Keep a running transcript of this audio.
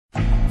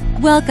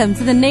Welcome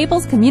to the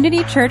Naples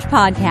Community Church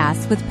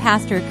Podcast with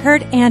Pastor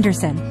Kurt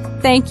Anderson.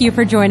 Thank you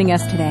for joining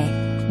us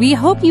today. We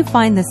hope you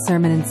find this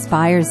sermon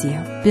inspires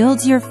you,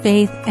 builds your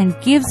faith, and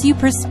gives you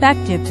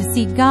perspective to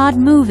see God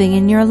moving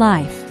in your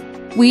life.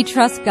 We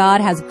trust God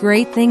has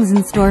great things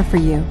in store for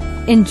you.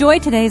 Enjoy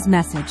today's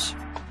message.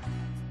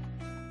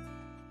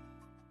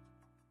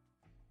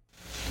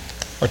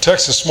 Our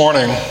text this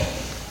morning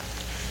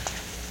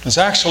is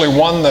actually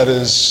one that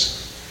is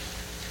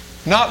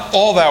not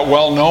all that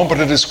well known,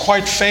 but it is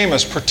quite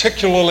famous,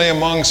 particularly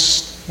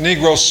amongst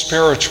Negro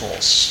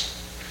spirituals.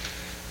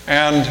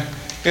 And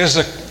it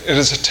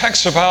is a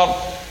text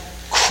about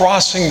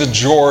crossing the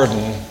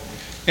Jordan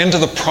into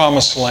the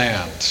Promised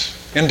Land,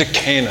 into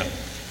Canaan.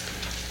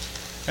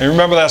 And you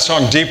remember that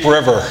song, Deep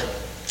River?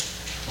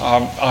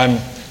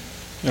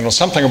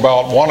 Something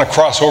about want to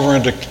cross over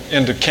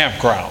into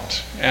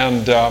campground.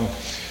 And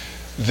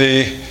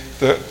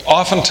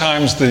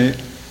oftentimes the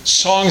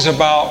songs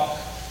about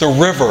the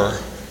river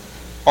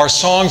are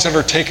songs that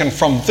are taken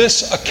from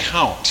this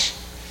account.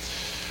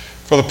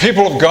 For the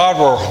people of God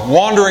were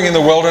wandering in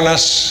the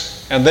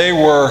wilderness, and they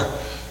were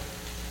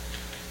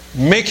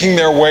making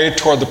their way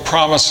toward the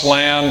Promised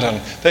Land,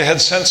 and they had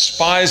sent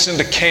spies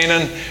into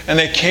Canaan, and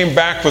they came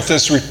back with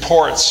these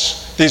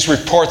reports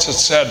that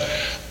said,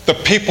 the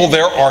people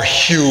there are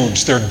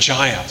huge, they're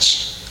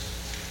giants.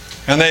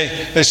 And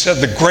they said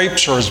the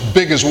grapes are as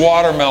big as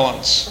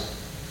watermelons.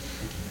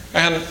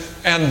 And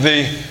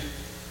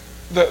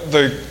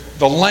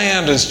the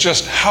land is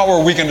just, how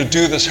are we going to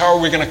do this? How are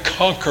we going to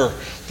conquer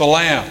the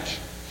land?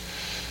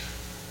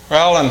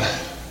 Well, and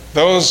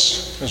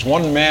there's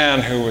one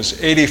man who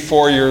was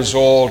 84 years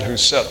old who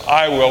said,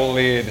 I will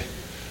lead.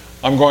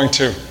 I'm going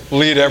to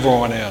lead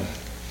everyone in.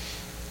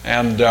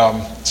 And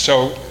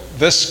so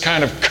this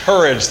kind of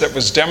courage that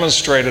was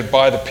demonstrated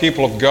by the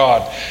people of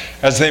God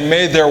as they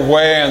made their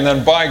way, and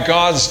then by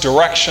God's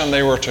direction,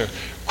 they were to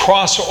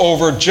cross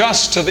over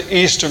just to the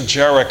east of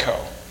Jericho.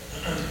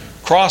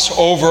 Cross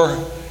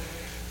over,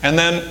 and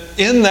then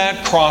in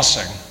that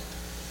crossing,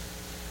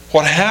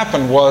 what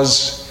happened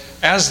was,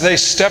 as they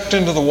stepped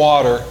into the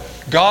water,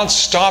 God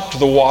stopped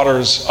the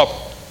waters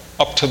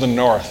up to the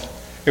north.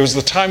 It was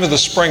the time of the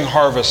spring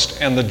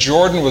harvest, and the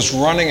Jordan was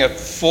running at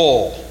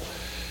full.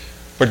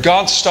 But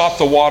God stopped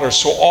the water,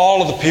 so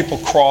all of the people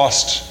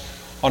crossed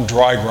on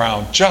dry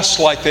ground,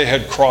 just like they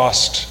had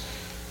crossed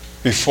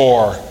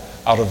before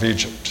out of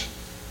Egypt.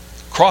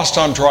 Crossed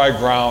on dry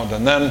ground,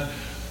 and then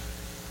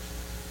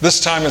this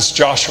time it's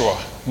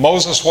Joshua.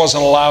 Moses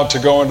wasn't allowed to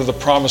go into the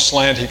Promised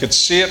Land. He could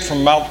see it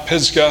from Mount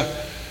Pisgah,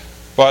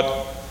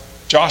 but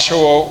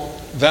Joshua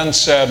then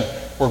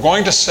said, we're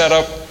going to set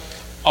up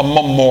a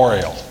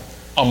memorial,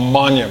 a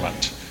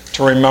monument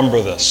to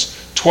remember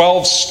this.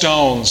 12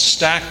 stones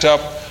stacked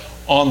up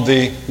on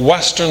the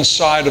western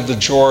side of the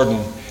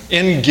Jordan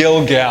in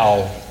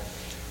Gilgal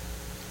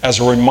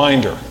as a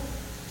reminder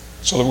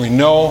so that we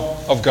know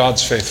of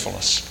God's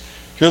faithfulness.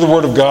 Hear the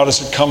word of God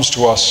as it comes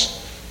to us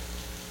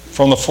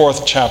from the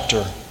 4th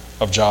chapter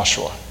of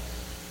Joshua.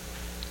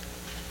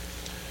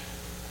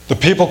 The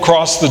people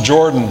crossed the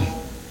Jordan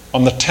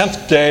on the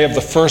 10th day of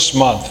the first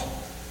month.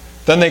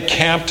 Then they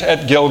camped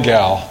at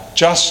Gilgal,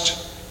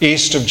 just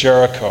east of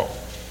Jericho.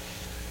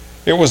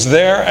 It was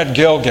there at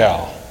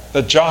Gilgal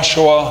that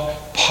Joshua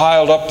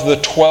piled up the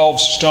 12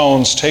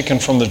 stones taken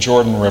from the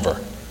Jordan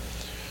River.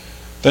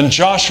 Then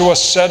Joshua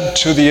said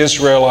to the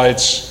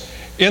Israelites,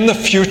 in the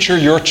future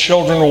your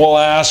children will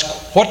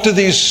ask, what do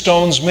these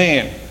stones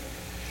mean?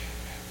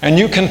 And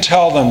you can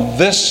tell them,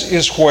 this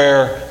is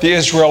where the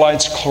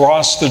Israelites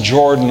crossed the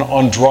Jordan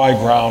on dry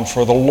ground,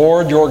 for the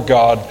Lord your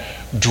God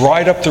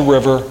dried up the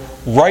river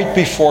right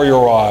before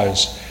your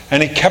eyes,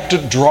 and he kept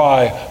it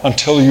dry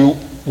until you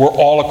were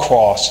all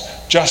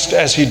across, just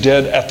as he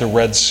did at the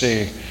Red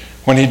Sea,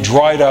 when he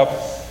dried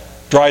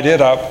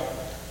it up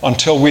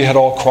until we had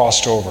all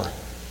crossed over.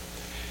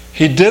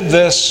 He did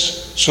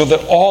this so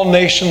that all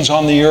nations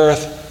on the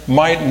earth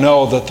might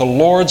know that the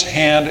Lord's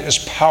hand is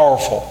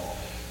powerful,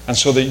 and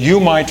so that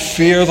you might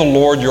fear the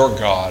Lord your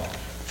God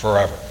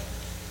forever.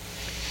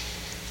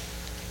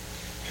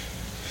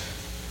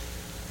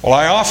 Well,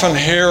 I often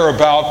hear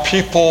about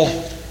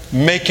people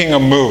making a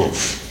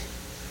move,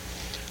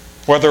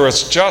 whether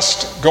it's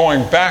just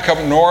going back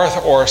up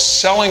north or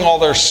selling all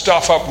their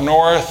stuff up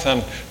north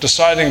and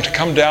deciding to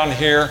come down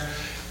here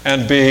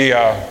and be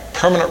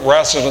permanent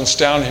residents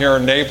down here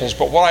in Naples.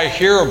 But what I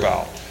hear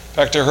about, in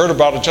fact, I heard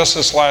about it just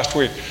this last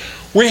week,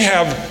 we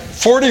have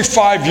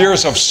 45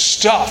 years of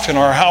stuff in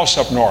our house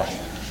up north.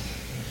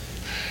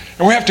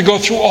 And we have to go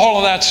through all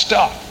of that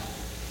stuff.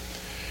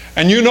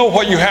 And you know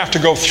what you have to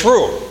go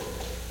through.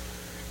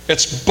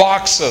 It's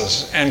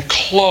boxes and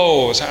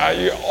clothes,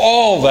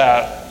 all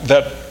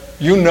that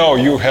you know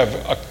you have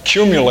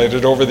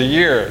accumulated over the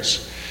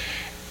years.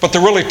 But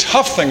the really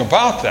tough thing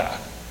about that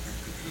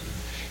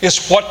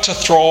is what to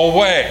throw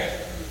away.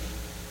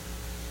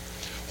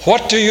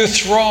 What do you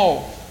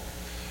throw?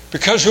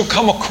 Because you'll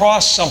come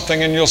across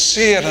something and you'll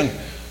see it and,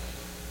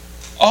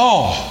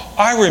 oh,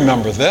 I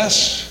remember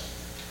this.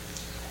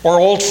 Or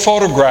old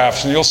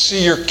photographs, and you'll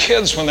see your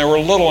kids when they were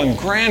little and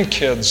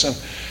grandkids,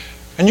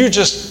 and you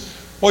just,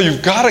 well,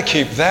 you've got to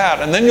keep that.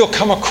 And then you'll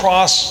come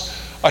across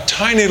a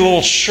tiny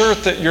little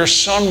shirt that your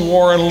son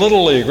wore in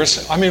Little League.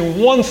 I mean,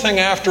 one thing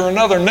after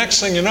another. Next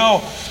thing you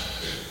know,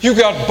 you've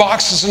got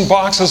boxes and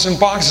boxes and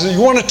boxes that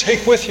you want to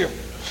take with you.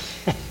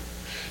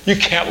 You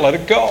can't let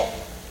it go.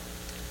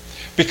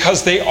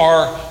 Because they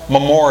are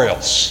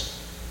memorials.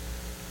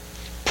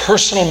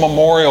 Personal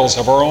memorials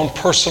of our own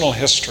personal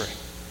history.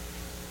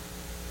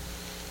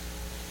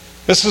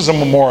 This is a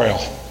memorial.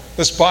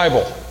 This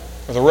Bible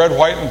with the red,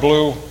 white, and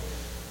blue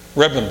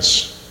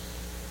ribbons.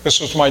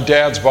 This was my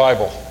dad's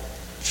Bible,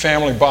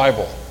 family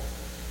Bible.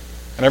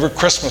 And every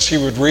Christmas he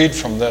would read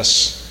from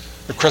this,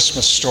 the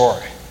Christmas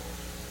story.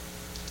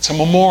 It's a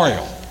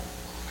memorial.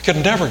 I could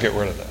never get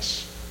rid of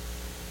this.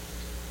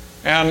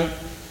 And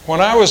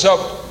when I was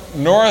up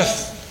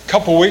north a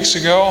couple weeks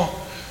ago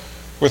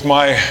with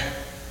my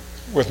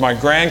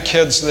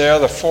grandkids there,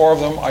 the four of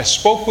them, I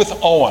spoke with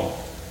Owen,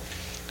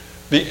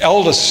 the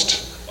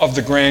eldest of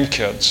the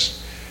grandkids,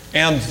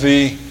 and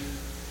the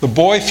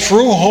boy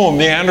through whom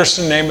the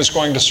Anderson name is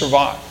going to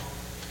survive.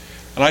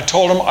 And I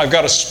told him, I've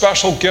got a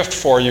special gift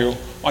for you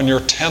on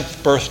your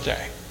 10th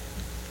birthday.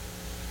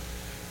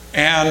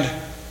 And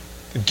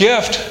the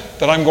gift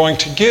that I'm going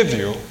to give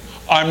you,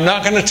 I'm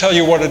not going to tell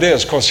you what it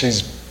is because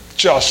he's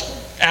just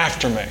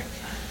after me.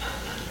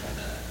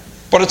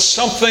 But it's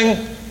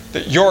something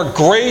that your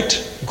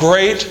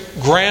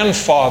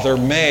great-great-grandfather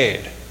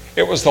made.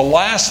 It was the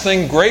last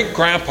thing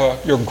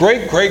your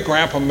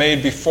great-great-grandpa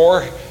made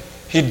before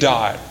he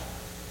died.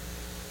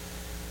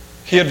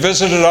 He had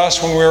visited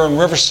us when we were in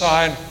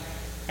Riverside,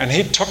 and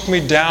he took me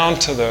down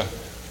to the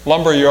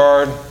lumber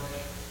yard,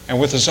 and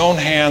with his own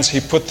hands, he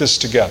put this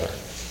together.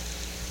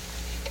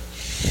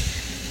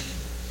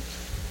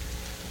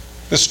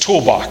 This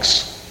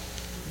toolbox.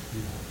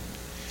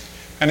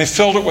 And he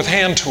filled it with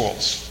hand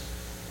tools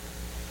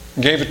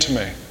and gave it to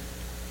me.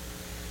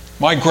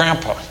 My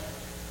grandpa.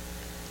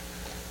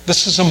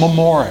 This is a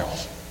memorial.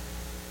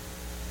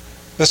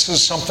 This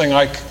is something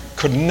I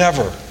could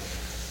never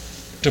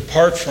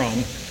depart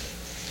from.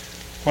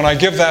 When I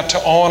give that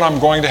to Owen, I'm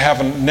going to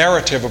have a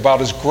narrative about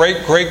his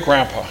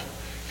great-great-grandpa,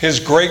 his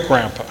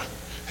great-grandpa,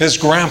 his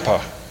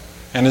grandpa,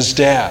 and his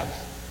dad,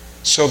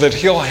 so that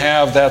he'll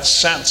have that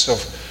sense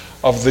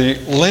of the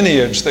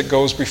lineage that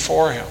goes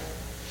before him.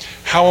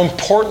 How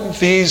important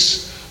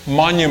these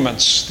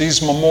monuments,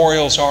 these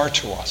memorials are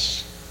to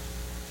us.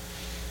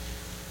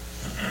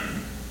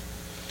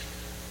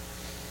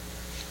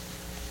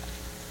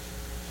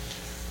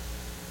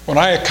 When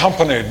I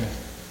accompanied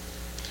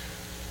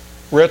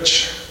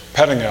Rich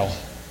Pettingill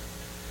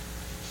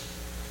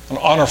on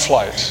honor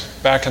flight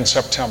back in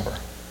September,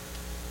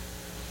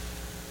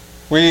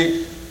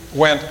 we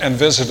went and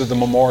visited the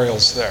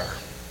memorials there.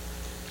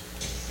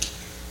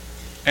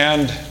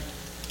 And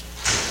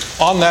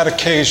on that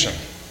occasion,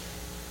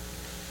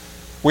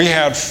 we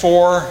had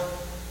 4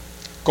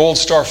 Gold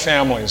Star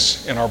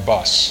families in our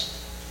bus.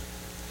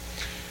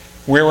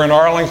 We were in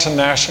Arlington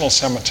National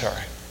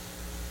Cemetery.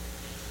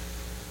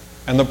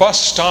 And the bus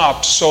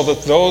stopped so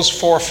that those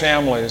 4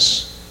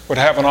 families would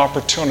have an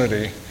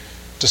opportunity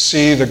to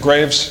see the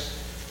graves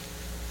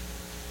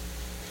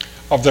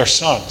of their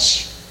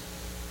sons.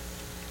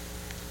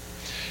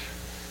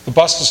 The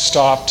buses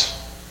stopped.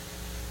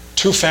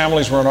 2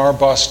 families were in our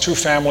bus, 2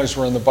 families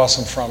were in the bus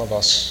in front of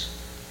us.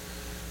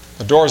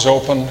 The doors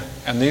opened,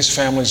 and these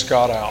families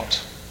got out.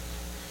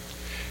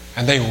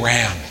 And they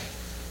ran.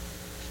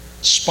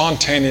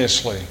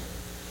 Spontaneously.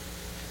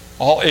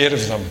 All 8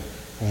 of them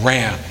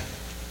ran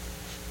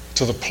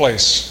to the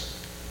place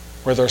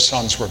where their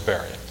sons were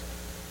buried.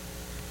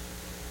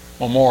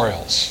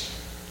 Memorials.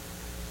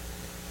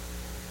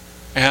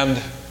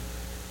 And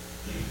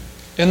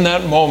in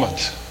that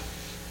moment,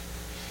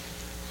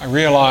 I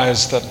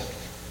realized that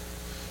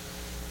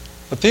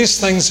these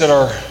things that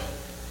are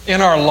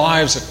in our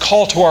lives that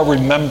call to our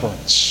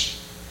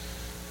remembrance,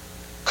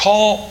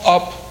 call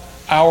up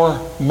our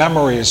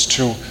memories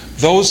to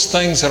those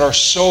things that are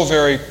so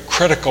very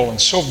critical and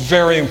so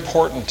very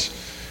important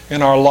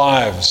in our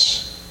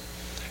lives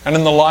and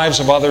in the lives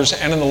of others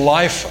and in the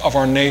life of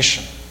our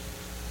nation,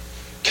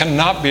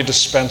 cannot be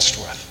dispensed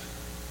with.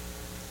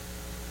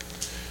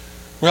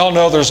 We all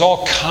know there's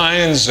all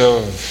kinds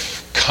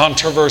of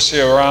controversy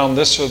around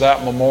this or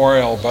that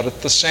memorial, but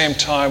at the same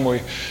time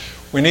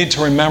we need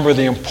to remember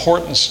the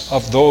importance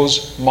of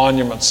those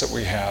monuments that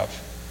we have.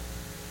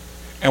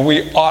 And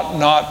we ought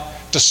not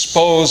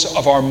dispose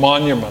of our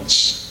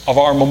monuments, of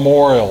our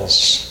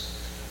memorials,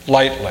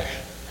 lightly.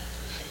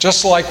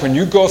 Just like when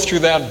you go through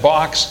that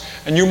box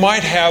and you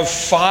might have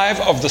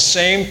 5 of the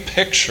same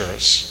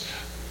pictures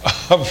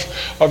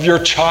of your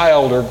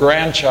child or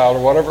grandchild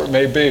or whatever it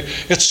may be,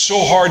 it's so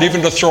hard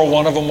even to throw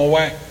one of them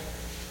away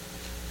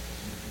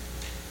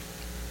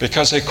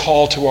because they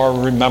call to our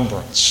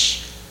remembrance.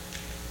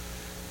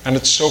 And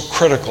it's so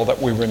critical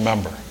that we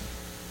remember.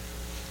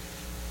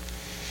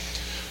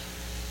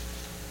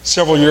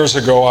 Several years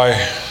ago, I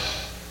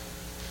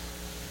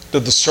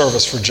did the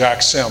service for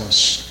Jack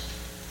Sims.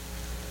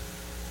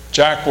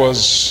 Jack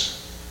was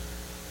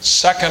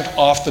second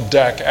off the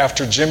deck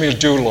after Jimmy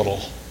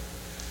Doolittle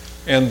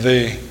in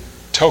the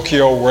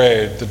Tokyo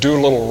raid, the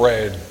Doolittle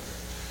raid,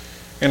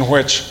 in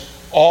which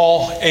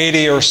all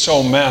 80 or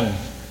so men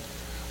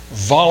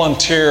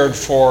volunteered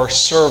for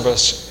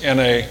service in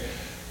an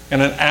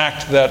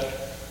act that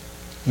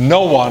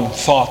no one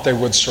thought they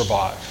would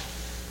survive.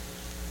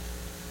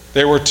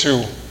 They were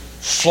to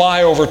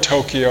fly over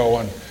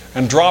Tokyo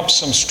and drop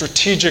some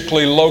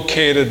strategically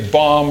located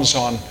bombs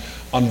on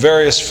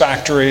various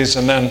factories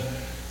and then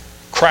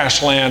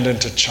crash land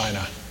into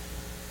China.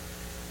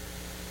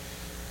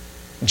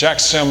 Jack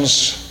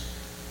Sims,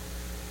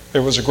 it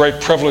was a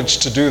great privilege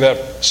to do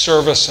that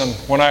service, and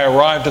when I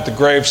arrived at the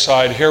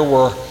graveside, here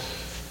were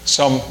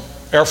some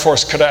Air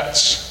Force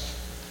cadets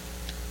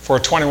for a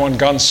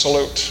 21-gun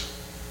salute.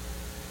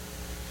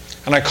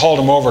 And I called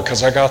them over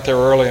because I got there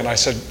early, and I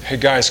said, "Hey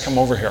guys, come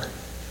over here."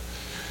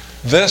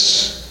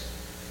 This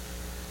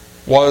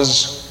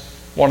was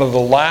one of the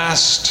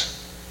last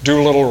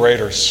Doolittle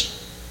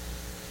Raiders,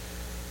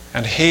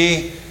 and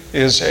he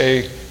is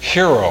a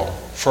hero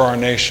for our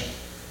nation.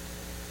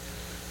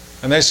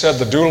 And they said,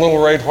 "The Doolittle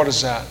Raid, what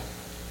is that?"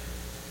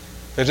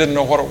 They didn't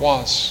know what it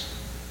was.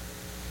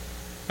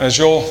 As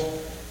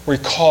you'll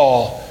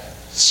recall,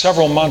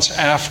 several months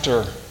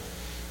after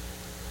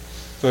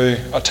the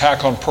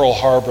attack on Pearl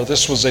Harbor,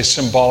 this was a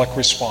symbolic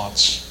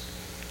response.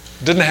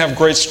 It didn't have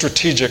great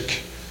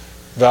strategic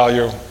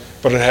value,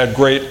 but it had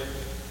great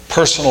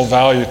personal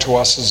value to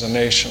us as a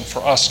nation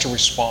for us to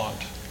respond.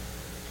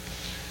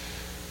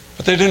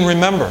 But they didn't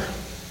remember.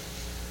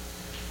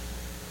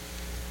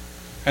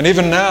 And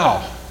even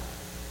now,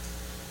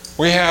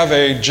 we have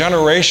a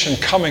generation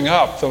coming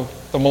up,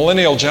 the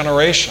millennial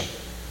generation.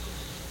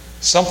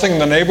 Something in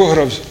the neighborhood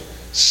of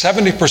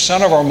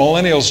 70% of our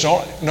millennials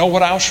don't know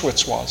what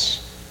Auschwitz was.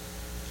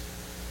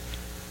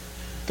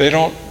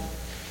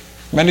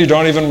 Many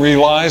don't even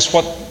realize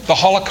what the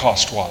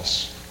Holocaust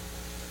was.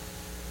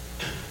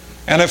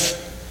 And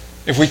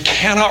if we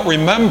cannot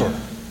remember,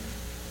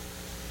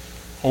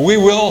 we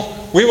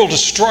will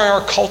destroy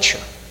our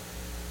culture.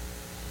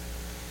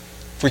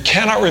 If we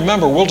cannot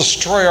remember, we'll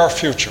destroy our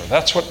future.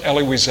 That's what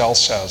Elie Wiesel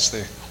says,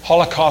 the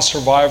Holocaust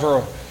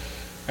survivor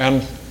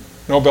and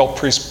Nobel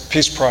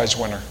Peace Prize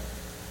winner.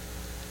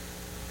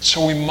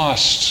 So we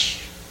must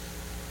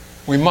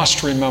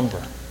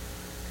remember.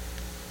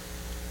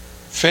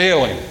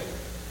 Failing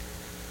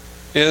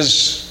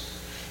is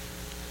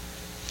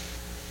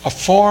a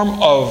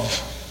form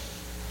of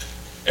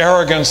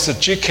arrogance that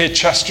G.K.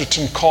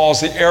 Chesterton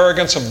calls the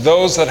arrogance of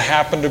those that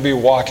happen to be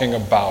walking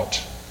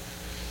about,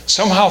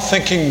 somehow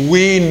thinking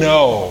we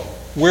know,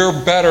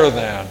 we're better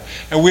than,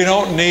 and we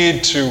don't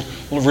need to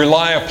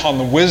rely upon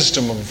the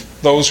wisdom of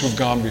those who've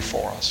gone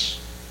before us.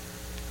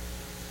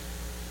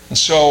 And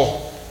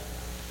so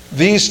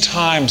these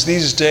times,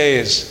 these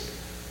days,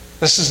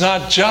 this is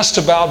not just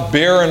about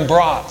beer and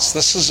brats.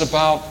 This is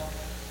about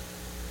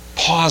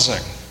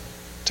pausing,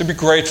 to be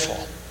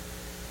grateful.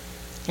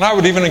 And I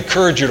would even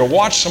encourage you to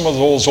watch some of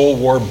those old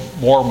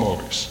war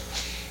movies.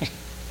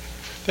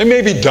 They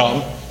may be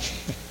dumb,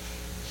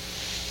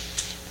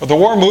 but the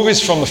war movies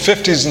from the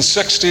 50s and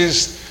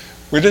 60s,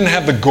 we didn't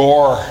have the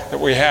gore that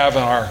we have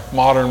in our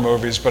modern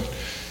movies, but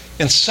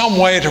in some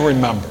way to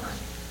remember,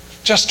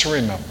 just to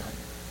remember.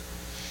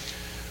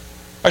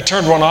 I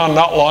turned one on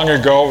not long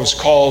ago. It was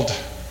called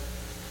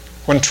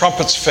When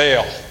Trumpets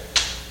Fail.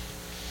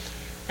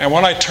 And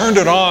when I turned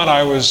it on,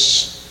 I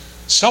was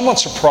somewhat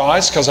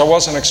surprised because I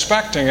wasn't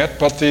expecting it,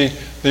 but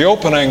the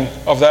opening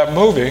of that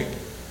movie,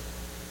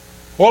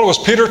 well, it was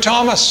Peter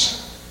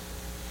Thomas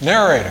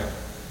narrating.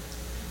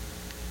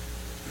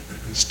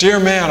 This dear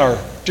man, our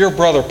dear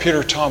brother,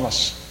 Peter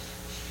Thomas,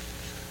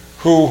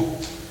 who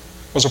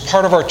was a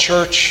part of our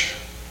church,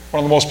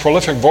 one of the most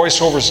prolific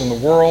voiceovers in the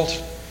world,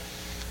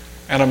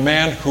 and a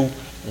man who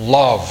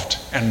loved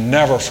and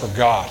never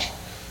forgot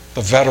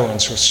the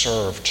veterans who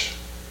served.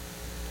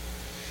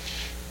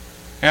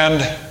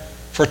 And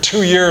for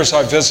 2 years,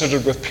 I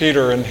visited with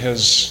Peter in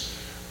his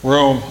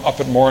room up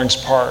at Moorings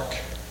Park.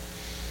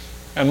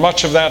 And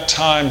much of that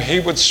time, he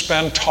would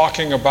spend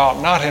talking about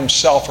not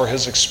himself or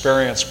his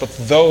experience, but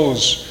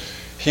those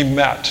he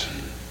met.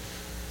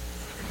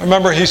 I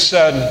remember he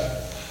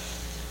said,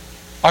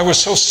 "I was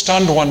so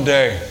stunned one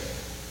day.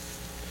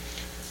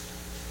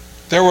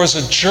 There was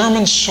a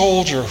German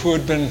soldier who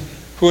had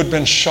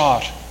been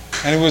shot,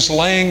 and he was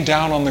laying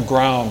down on the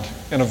ground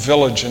in a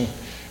village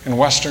in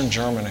Western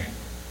Germany.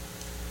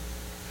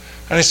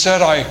 And he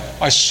said,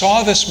 I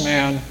saw this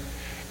man,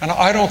 and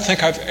I don't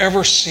think I've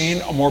ever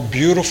seen a more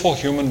beautiful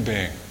human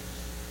being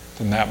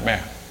than that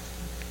man."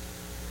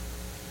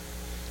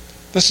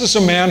 This is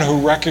a man who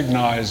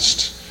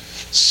recognized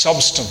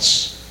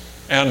substance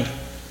and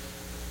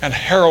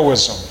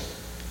heroism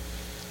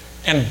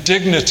and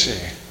dignity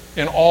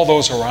in all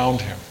those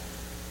around him.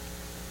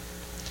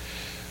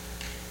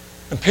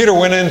 And Peter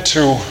went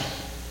into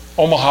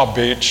Omaha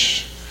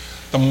Beach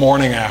the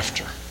morning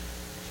after.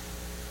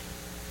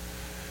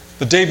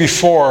 The day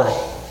before,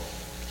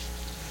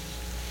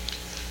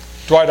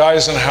 Dwight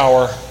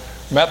Eisenhower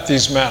met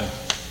these men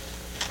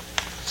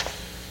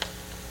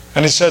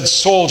And he said,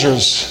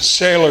 "Soldiers,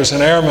 sailors,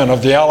 and airmen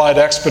of the Allied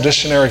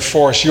Expeditionary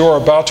Force, you are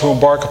about to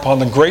embark upon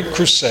the great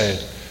crusade,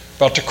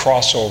 about to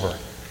cross over,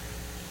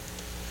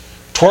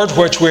 toward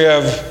which we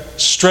have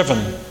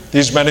striven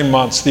these many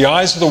months. The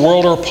eyes of the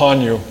world are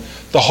upon you.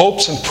 The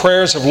hopes and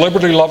prayers of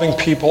liberty-loving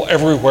people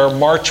everywhere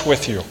march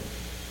with you.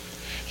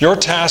 Your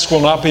task will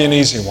not be an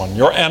easy one.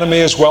 Your enemy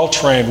is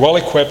well-trained,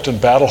 well-equipped,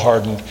 and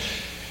battle-hardened.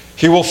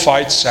 He will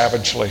fight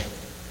savagely.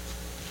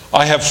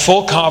 I have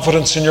full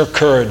confidence in your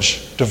courage,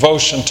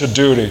 devotion to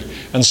duty,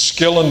 and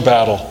skill in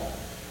battle.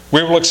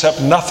 We will accept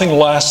nothing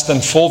less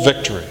than full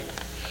victory.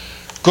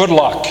 Good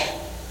luck,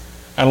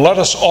 and let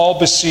us all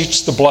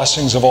beseech the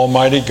blessings of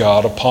Almighty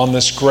God upon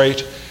this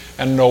great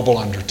and noble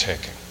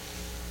undertaking."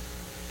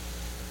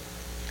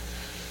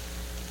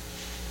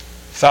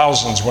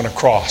 Thousands went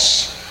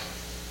across,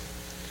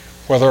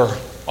 whether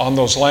on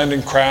those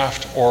landing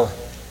craft or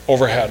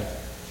overhead.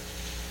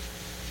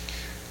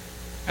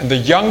 And the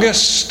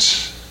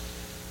youngest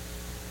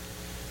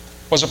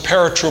was a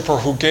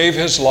paratrooper who gave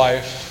his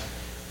life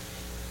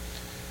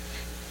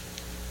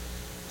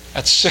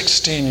at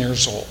 16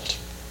 years old.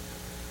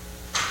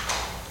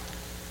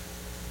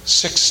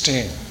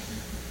 16.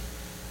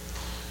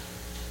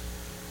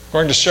 I'm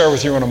going to share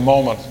with you in a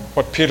moment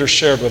what Peter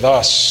shared with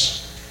us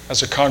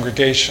as a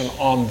congregation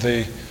on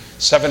the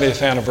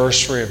 70th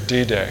anniversary of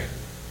D-Day.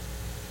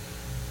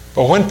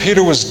 But when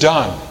Peter was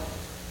done,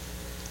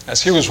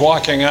 as he was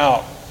walking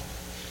out,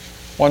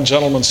 one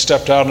gentleman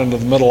stepped out into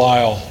the middle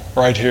aisle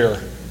right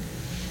here.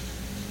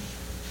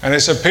 And he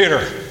said,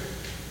 "Peter,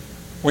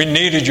 we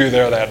needed you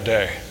there that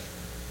day."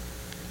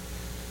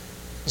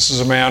 This is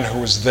a man who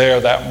was there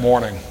that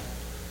morning.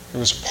 He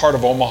was part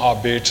of Omaha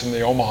Beach and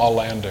the Omaha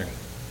landing.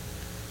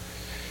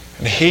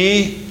 And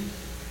he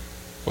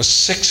was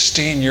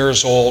 16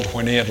 years old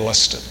when he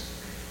enlisted,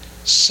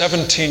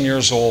 17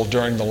 years old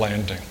during the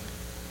landing.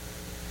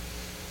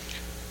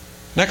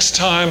 Next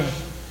time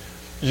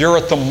you're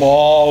at the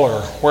mall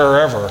or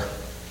wherever,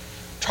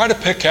 try to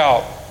pick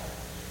out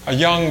a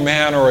young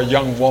man or a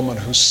young woman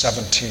who's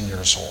 17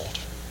 years old.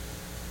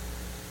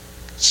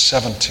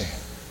 17.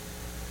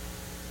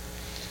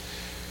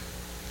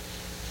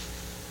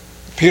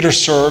 Peter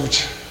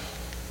served.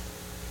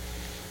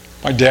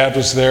 My dad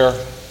was there.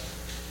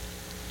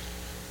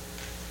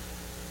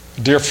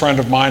 A dear friend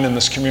of mine in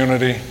this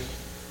community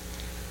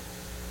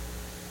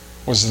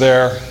was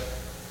there,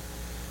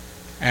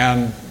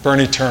 and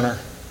Bernie Turner,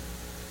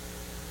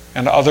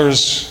 and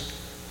others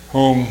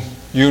whom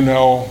you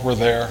know were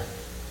there.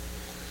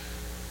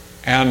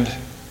 And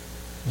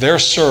their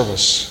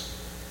service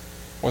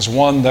was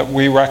one that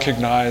we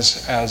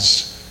recognize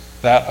as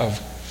that of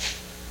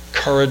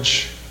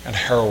courage and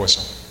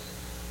heroism.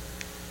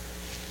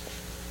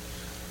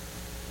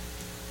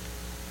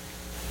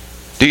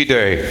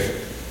 D-Day,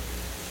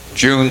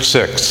 June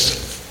 6,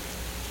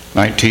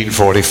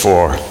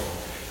 1944.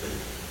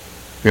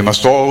 We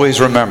must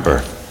always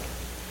remembering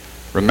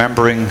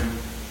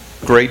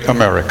great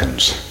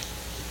Americans,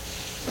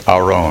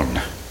 our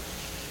own.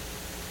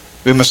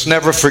 We must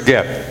never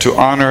forget to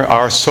honor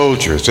our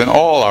soldiers in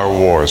all our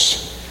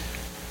wars.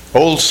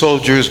 Old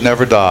soldiers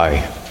never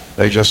die.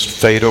 They just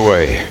fade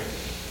away.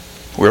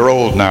 We're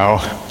old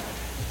now.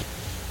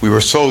 We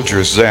were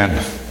soldiers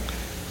then,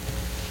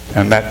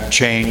 and that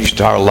changed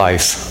our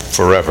life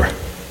forever.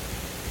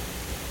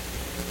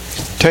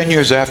 10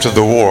 years after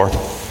the war,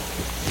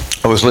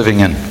 I was living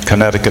in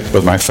Connecticut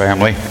with my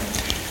family,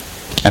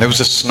 and it was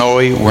a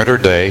snowy winter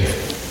day.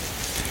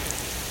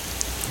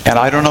 And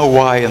I don't know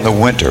why in the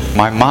winter,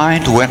 my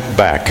mind went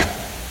back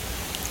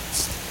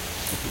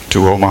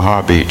to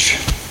Omaha Beach.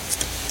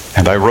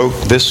 And I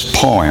wrote this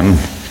poem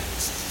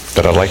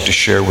that I'd like to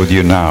share with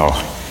you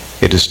now.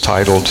 It is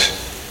titled,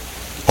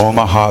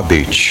 Omaha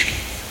Beach.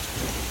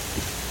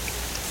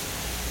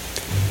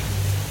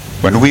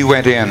 When we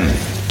went in,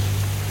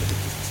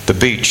 the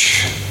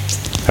beach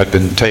had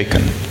been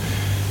taken.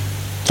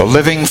 The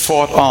living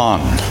fought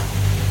on,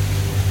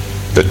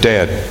 the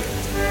dead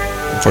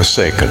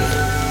forsaken.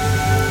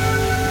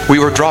 We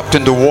were dropped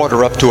into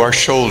water up to our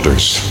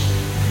shoulders.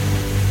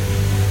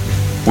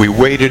 We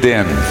waded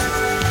in,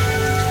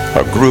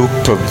 a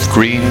group of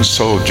green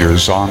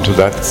soldiers, onto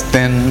that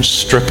thin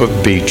strip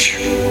of beach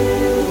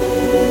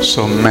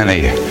so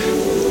many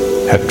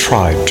had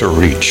tried to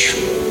reach.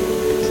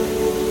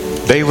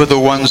 They were the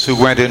ones who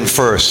went in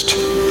first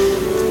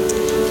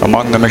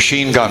among the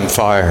machine gun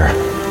fire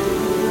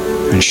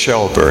and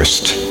shell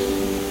burst.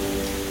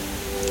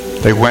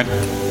 They went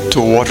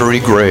to watery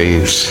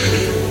graves,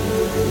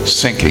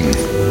 sinking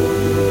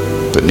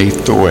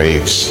beneath the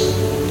waves.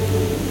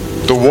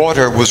 The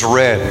water was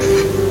red,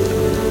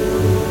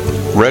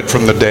 red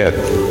from the dead,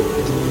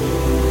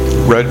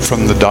 red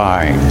from the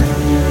dying,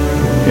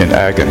 in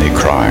agony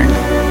crying.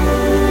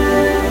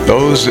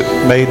 Those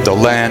that made the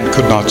land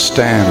could not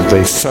stand.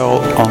 They fell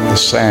on the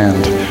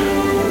sand,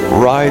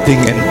 writhing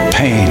in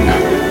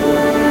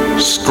pain,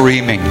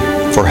 screaming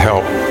for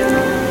help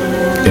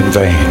in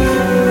vain.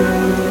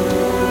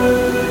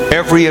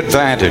 Every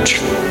advantage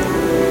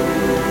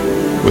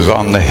was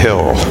on the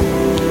hill.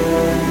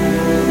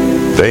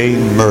 They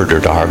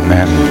murdered our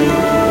men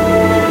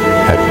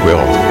at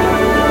will.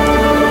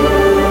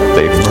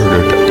 They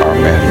murdered our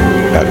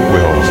men at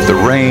will. The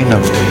rain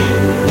of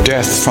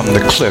death from the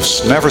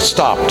cliffs never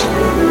stopped.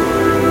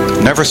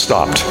 Never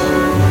stopped.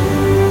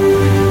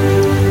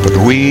 But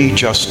we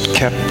just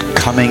kept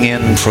coming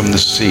in from the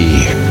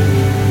sea,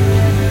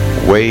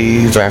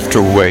 wave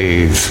after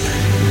wave,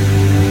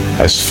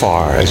 as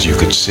far as you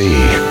could see.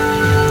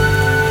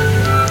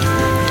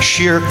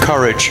 Sheer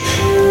courage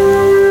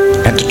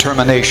and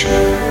determination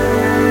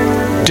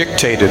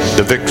dictated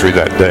the victory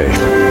that day.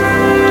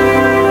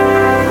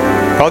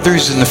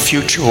 Others in the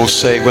future will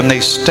say, when they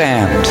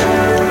stand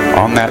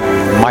on that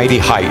mighty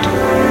height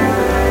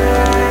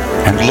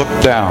and look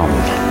down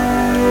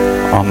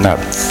on that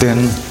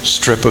thin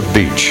strip of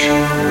beach,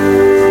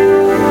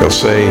 they'll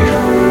say,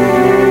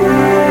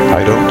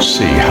 I don't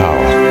see how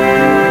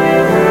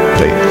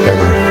they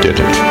ever did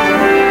it.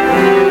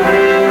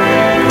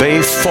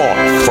 They fought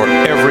for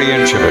every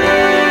inch of it.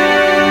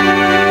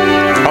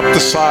 Up the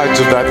sides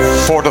of that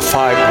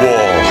fortified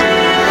wall,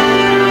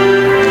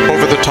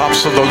 over the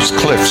tops of those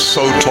cliffs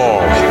so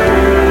tall.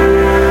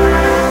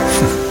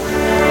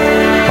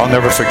 I'll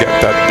never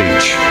forget that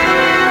beach.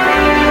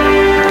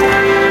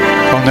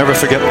 I'll never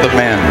forget the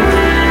men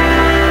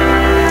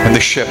and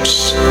the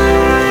ships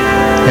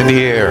in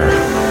the air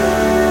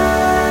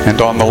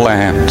and on the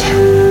land,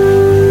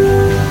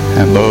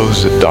 and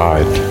those that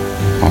died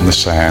on the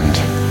sand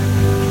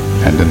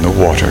and in the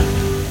water.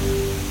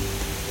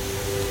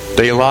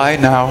 They lie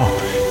now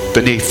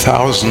beneath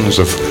thousands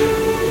of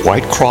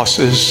white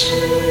crosses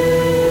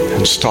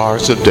and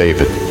stars of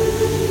David.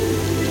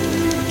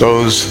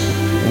 Those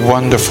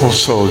wonderful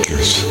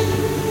soldiers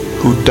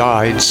who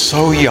died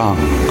so young.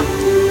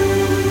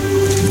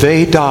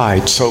 They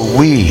died so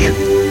we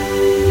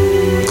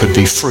could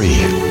be free.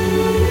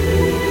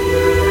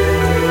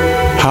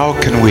 How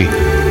can we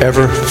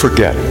ever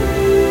forget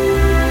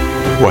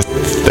what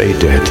they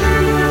did?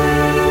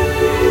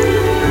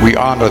 We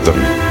honor them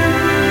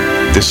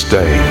this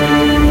day.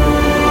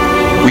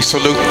 We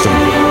salute them,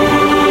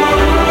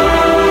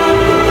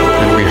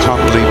 and we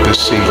humbly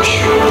beseech,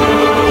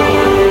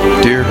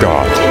 dear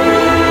God,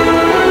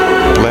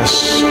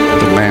 bless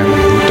the men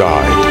who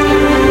died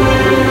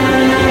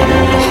on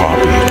Omaha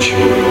Beach.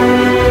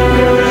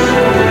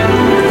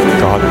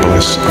 God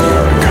bless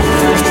America.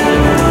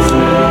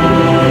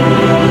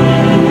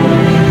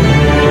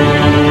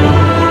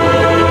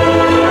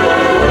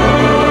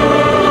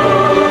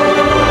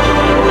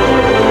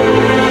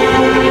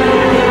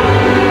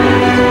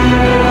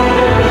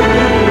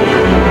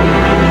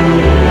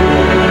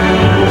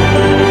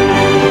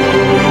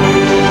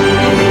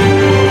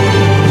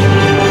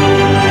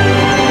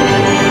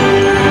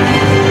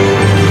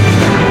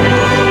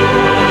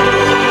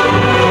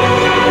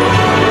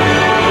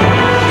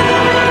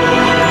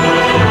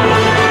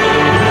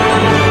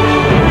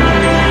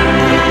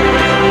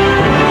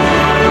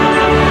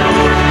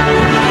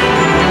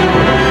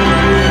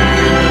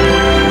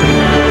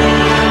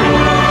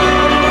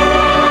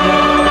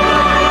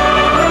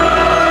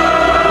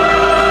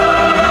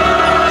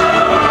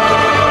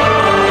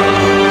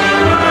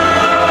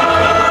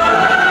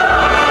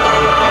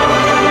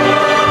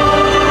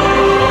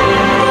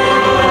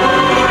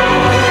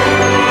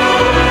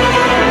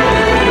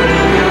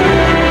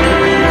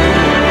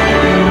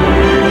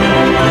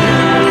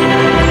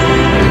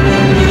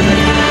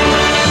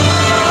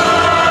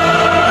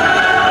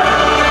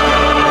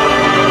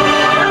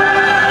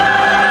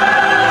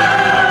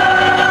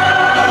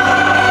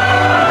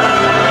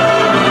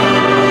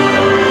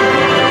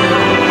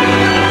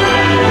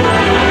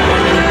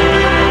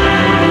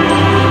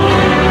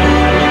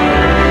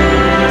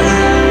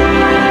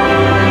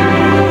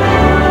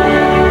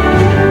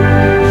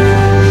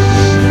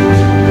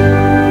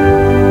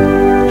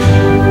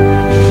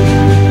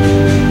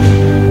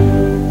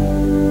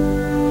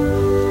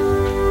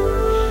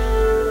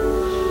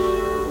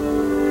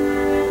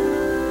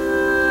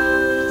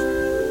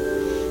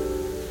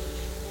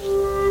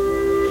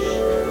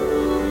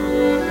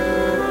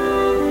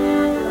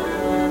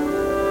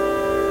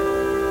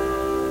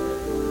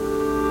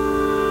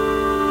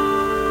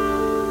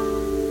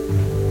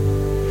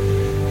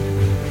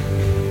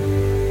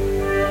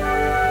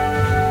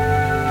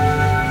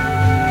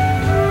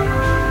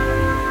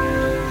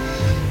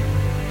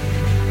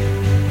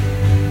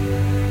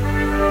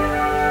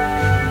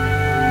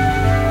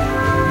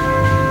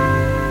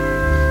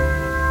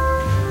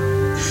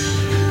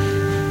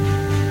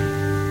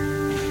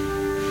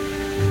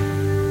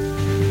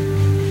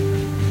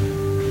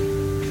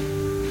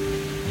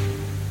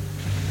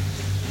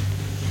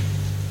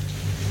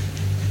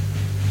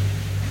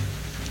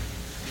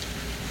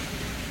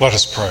 Let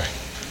us pray.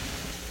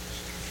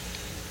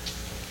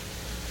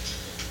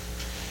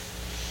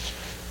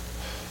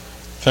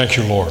 Thank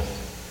you, Lord.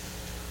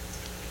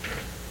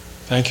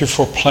 Thank you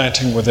for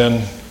planting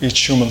within each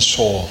human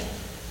soul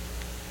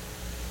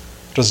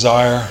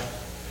desire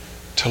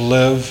to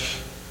live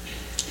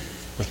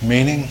with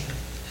meaning,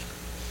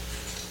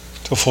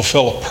 to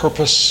fulfill a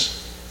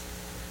purpose,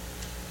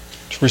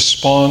 to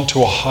respond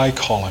to a high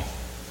calling.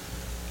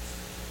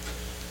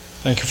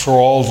 Thank you for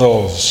all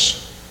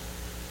those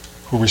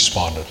who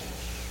responded.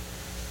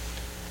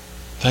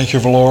 Thank you,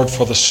 Lord,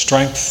 for the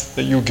strength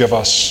that you give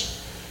us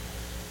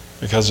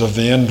because of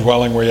the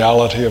indwelling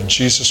reality of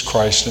Jesus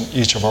Christ in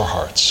each of our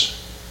hearts.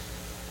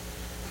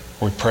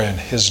 We pray in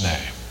his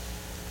name.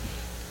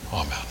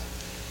 Amen.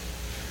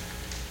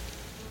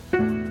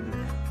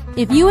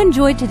 If you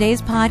enjoyed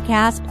today's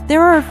podcast,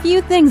 there are a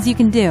few things you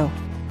can do.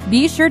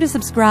 Be sure to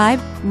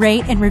subscribe,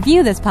 rate, and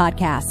review this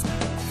podcast.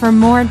 For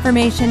more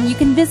information, you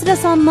can visit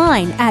us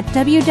online at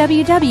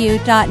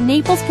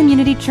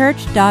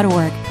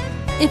www.naplescommunitychurch.org.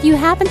 If you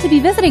happen to be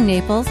visiting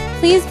Naples,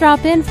 please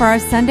drop in for our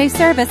Sunday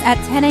service at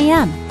 10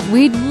 a.m.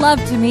 We'd love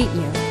to meet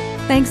you.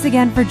 Thanks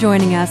again for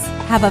joining us.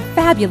 Have a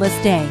fabulous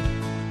day.